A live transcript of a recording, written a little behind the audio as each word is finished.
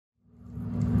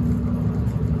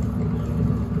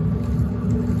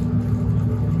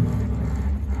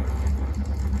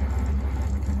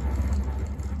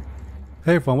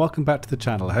Hey everyone, welcome back to the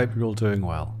channel. I hope you're all doing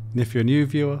well. And if you're a new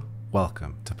viewer,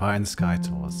 welcome to Pie in the Sky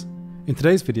Tours. In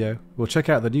today's video, we'll check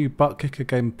out the new Buttkicker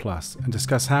Gamer Plus and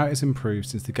discuss how it has improved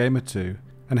since the Gamer 2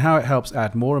 and how it helps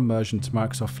add more immersion to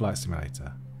Microsoft Flight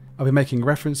Simulator. I'll be making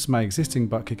reference to my existing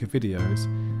Buttkicker videos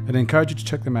and encourage you to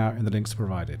check them out in the links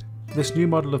provided. This new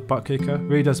model of Buttkicker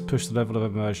really does push the level of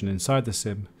immersion inside the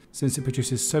sim, since it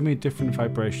produces so many different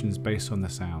vibrations based on the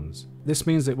sounds. This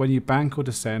means that when you bank or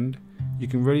descend, you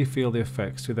can really feel the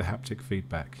effects through the haptic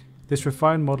feedback. This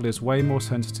refined model is way more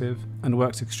sensitive and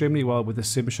works extremely well with the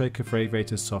SimShaker for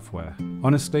Aviators software.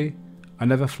 Honestly, I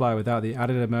never fly without the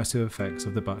added immersive effects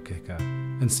of the Buttkicker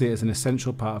and see it as an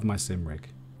essential part of my sim rig.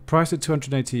 Priced at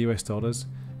 $280 US,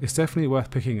 it's definitely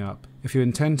worth picking up if you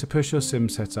intend to push your sim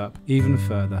setup even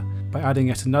further by adding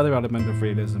yet another element of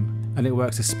realism, and it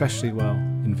works especially well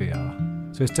in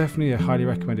VR. So it's definitely a highly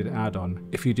recommended add-on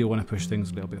if you do want to push things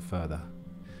a little bit further.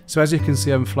 So as you can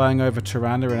see, I'm flying over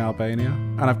Tirana in Albania,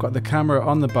 and I've got the camera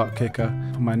on the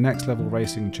Buttkicker for my next level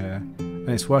racing chair, and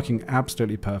it's working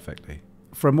absolutely perfectly.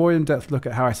 For a more in-depth look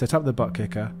at how I set up the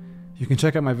Buttkicker, you can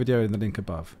check out my video in the link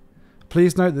above.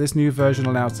 Please note that this new version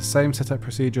allows the same setup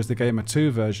procedure as the Gamer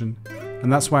 2 version,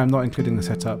 and that's why I'm not including the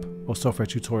setup or software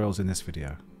tutorials in this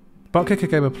video. Buttkicker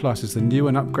Gamer Plus is the new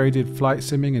and upgraded flight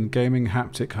simming and gaming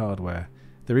haptic hardware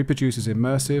that reproduces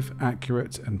immersive,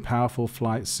 accurate and powerful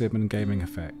flight sim and gaming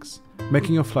effects,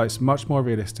 making your flights much more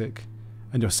realistic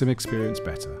and your sim experience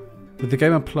better. With the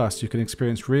Gamer Plus, you can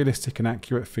experience realistic and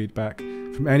accurate feedback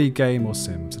from any game or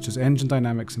sim, such as engine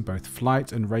dynamics in both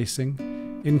flight and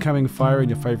racing, incoming fire in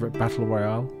your favourite battle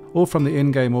royale, or from the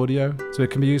in-game audio, so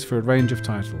it can be used for a range of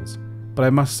titles. But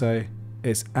I must say,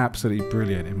 it's absolutely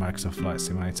brilliant in Microsoft Flight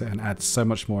Simulator and adds so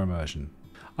much more immersion.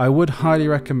 I would highly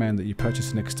recommend that you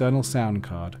purchase an external sound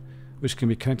card, which can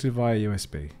be connected via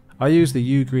USB. I use the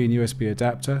U-Green USB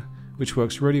adapter, which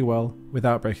works really well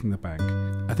without breaking the bank.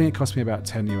 I think it cost me about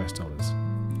 $10 US.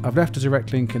 I've left a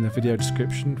direct link in the video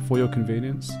description for your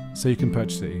convenience, so you can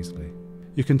purchase it easily.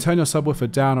 You can turn your subwoofer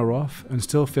down or off and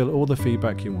still feel all the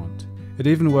feedback you want. It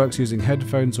even works using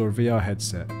headphones or a VR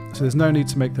headset, so there's no need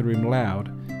to make the room loud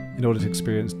in order to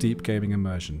experience deep gaming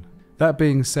immersion. That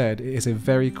being said, it is a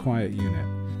very quiet unit,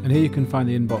 and here you can find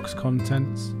the inbox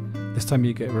contents. This time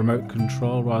you get a remote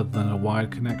control rather than a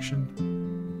wired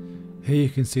connection. Here you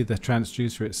can see the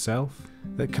transducer itself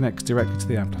that connects directly to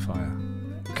the amplifier.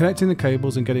 Connecting the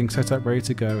cables and getting set up ready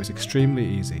to go is extremely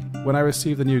easy. When I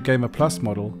received the new Gamer Plus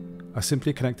model, I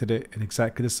simply connected it in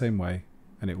exactly the same way,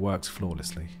 and it works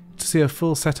flawlessly. To see a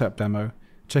full setup demo,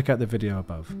 check out the video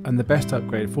above. And the best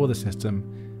upgrade for the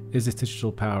system is this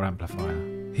digital power amplifier.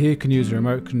 Here you can use a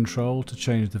remote control to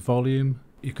change the volume.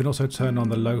 You can also turn on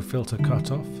the low filter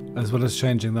cutoff, as well as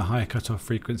changing the high cutoff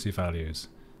frequency values.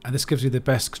 And this gives you the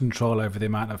best control over the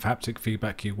amount of haptic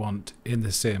feedback you want in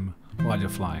the sim while you're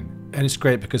flying. And it's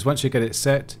great because once you get it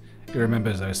set, it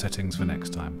remembers those settings for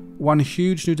next time. One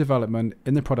huge new development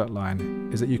in the product line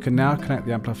is that you can now connect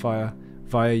the amplifier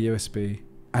via USB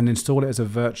and install it as a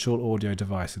virtual audio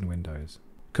device in Windows.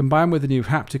 Combined with the new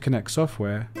Haptic Connect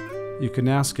software, you can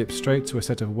now skip straight to a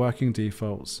set of working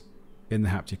defaults in the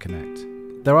Haptic Connect.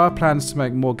 There are plans to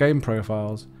make more game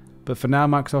profiles, but for now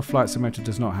Microsoft Flight Simulator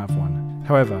does not have one.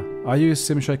 However, I use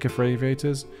SimShaker for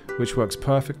Aviators, which works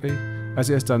perfectly, as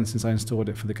it has done since I installed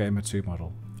it for the Gamer 2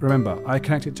 model. Remember, I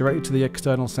connect it directly to the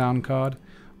external sound card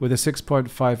with a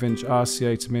 6.5-inch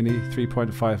RCA to Mini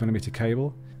 3.5mm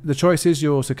cable. The choice is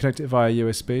you also connect it via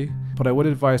USB, but I would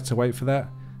advise to wait for that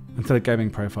until a gaming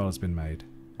profile has been made.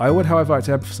 I would however like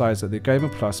to emphasise that the Gamer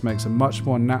Plus makes a much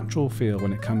more natural feel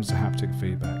when it comes to haptic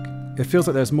feedback. It feels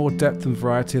like there's more depth and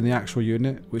variety in the actual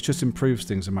unit, which just improves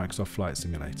things in Microsoft Flight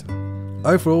Simulator.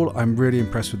 Overall, I'm really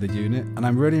impressed with the unit, and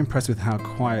I'm really impressed with how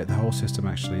quiet the whole system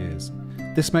actually is.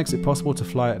 This makes it possible to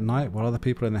fly at night while other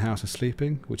people in the house are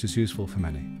sleeping, which is useful for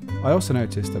many. I also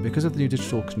noticed that because of the new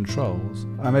digital controls,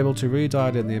 I'm able to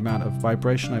redial in the amount of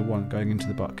vibration I want going into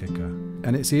the Buttkicker,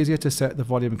 and it's easier to set the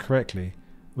volume correctly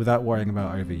without worrying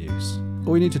about overuse.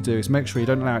 All you need to do is make sure you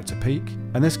don't allow it to peak,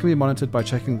 and this can be monitored by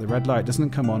checking that the red light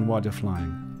doesn't come on while you're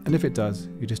flying, and if it does,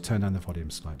 you just turn down the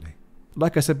volume slightly.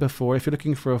 Like I said before, if you're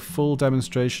looking for a full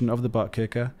demonstration of the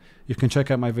Buttkicker, you can check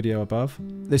out my video above.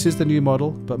 This is the new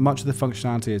model, but much of the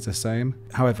functionality is the same.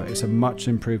 However, it's a much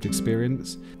improved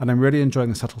experience, and I'm really enjoying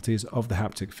the subtleties of the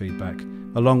haptic feedback,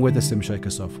 along with the SimShaker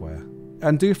software.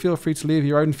 And do feel free to leave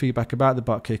your own feedback about the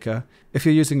Buttkicker if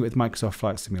you're using it with Microsoft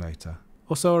Flight Simulator.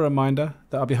 Also a reminder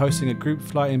that I'll be hosting a group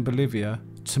flight in Bolivia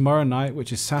tomorrow night,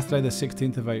 which is Saturday the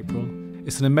 16th of April.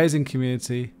 It's an amazing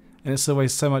community, and it's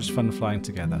always so much fun flying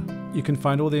together. You can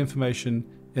find all the information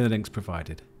in the links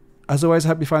provided. As always, I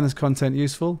hope you find this content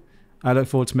useful, I look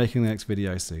forward to making the next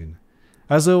video soon.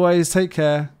 As always, take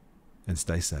care and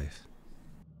stay safe.